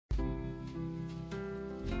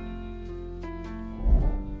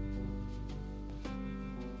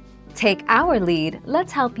Take our lead,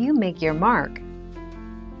 let's help you make your mark.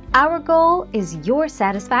 Our goal is your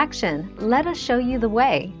satisfaction. Let us show you the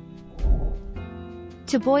way.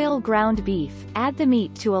 To boil ground beef, add the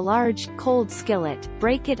meat to a large, cold skillet,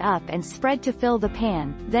 break it up and spread to fill the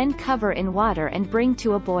pan, then cover in water and bring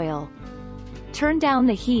to a boil. Turn down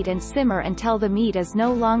the heat and simmer until the meat is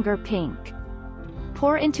no longer pink.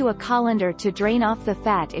 Pour into a colander to drain off the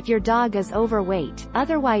fat if your dog is overweight,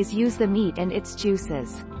 otherwise use the meat and its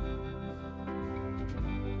juices.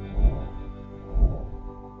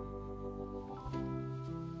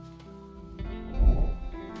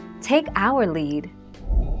 Take our lead.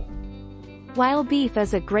 While beef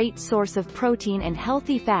is a great source of protein and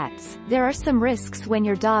healthy fats, there are some risks when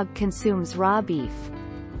your dog consumes raw beef.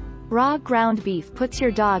 Raw ground beef puts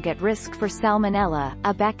your dog at risk for salmonella,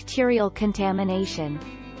 a bacterial contamination.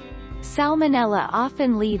 Salmonella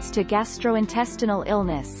often leads to gastrointestinal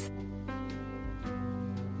illness.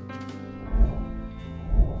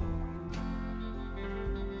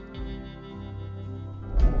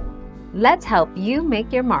 Let's help you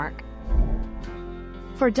make your mark.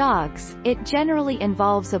 For dogs, it generally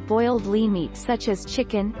involves a boiled lean meat such as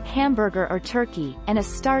chicken, hamburger or turkey, and a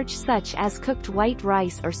starch such as cooked white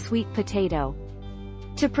rice or sweet potato.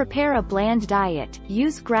 To prepare a bland diet,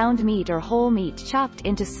 use ground meat or whole meat chopped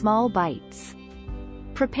into small bites.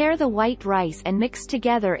 Prepare the white rice and mix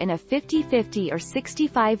together in a 50-50 or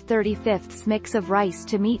 65-35 mix of rice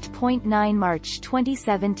to meat. 9 March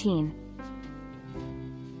 2017.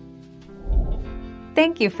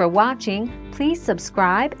 Thank you for watching. Please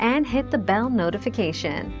subscribe and hit the bell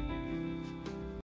notification.